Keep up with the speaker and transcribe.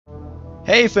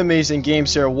Hey Amazing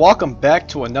Games here, welcome back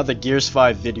to another Gears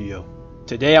 5 video.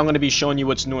 Today I'm going to be showing you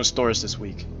what's new in stores this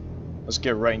week. Let's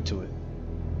get right into it.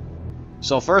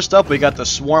 So first up we got the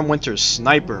Swarm Winter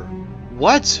Sniper.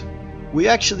 What? We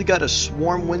actually got a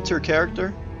Swarm Winter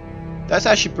character? That's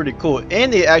actually pretty cool,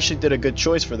 and they actually did a good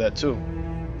choice for that too.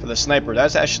 For the sniper,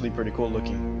 that's actually pretty cool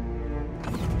looking.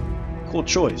 Cool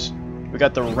choice. We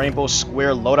got the Rainbow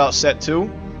Square loadout set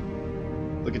too.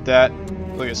 Look at that.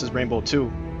 Look, this is Rainbow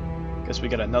 2. Guess we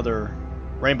got another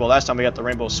rainbow. Last time we got the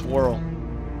rainbow swirl.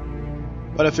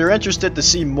 But if you're interested to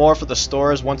see more for the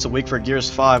stores once a week for Gears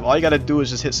 5, all you gotta do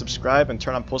is just hit subscribe and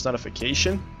turn on post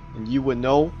notification, and you would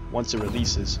know once it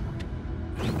releases.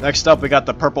 Next up we got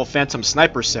the Purple Phantom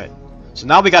Sniper set. So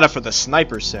now we got it for the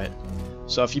sniper set.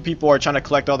 So if you people are trying to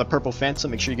collect all the Purple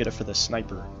Phantom, make sure you get it for the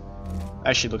sniper.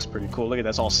 Actually looks pretty cool. Look at that,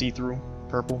 that's all see-through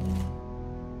purple.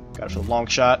 Got it for the long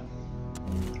shot.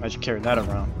 Imagine carrying that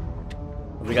around.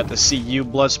 We got the CU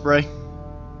blood spray.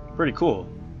 Pretty cool.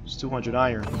 It's 200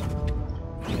 iron.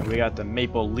 And we got the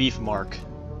maple leaf mark.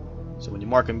 So when you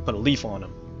mark them, you put a leaf on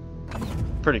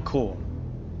them. Pretty cool.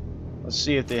 Let's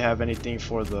see if they have anything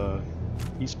for the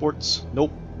esports.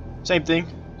 Nope. Same thing.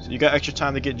 So you got extra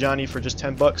time to get Johnny for just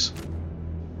 10 bucks.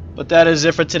 But that is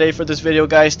it for today for this video,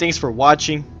 guys. Thanks for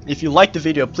watching. If you liked the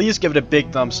video, please give it a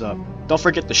big thumbs up. Don't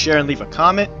forget to share and leave a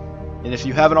comment. And if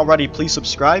you haven't already, please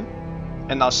subscribe.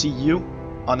 And I'll see you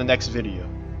on the next video.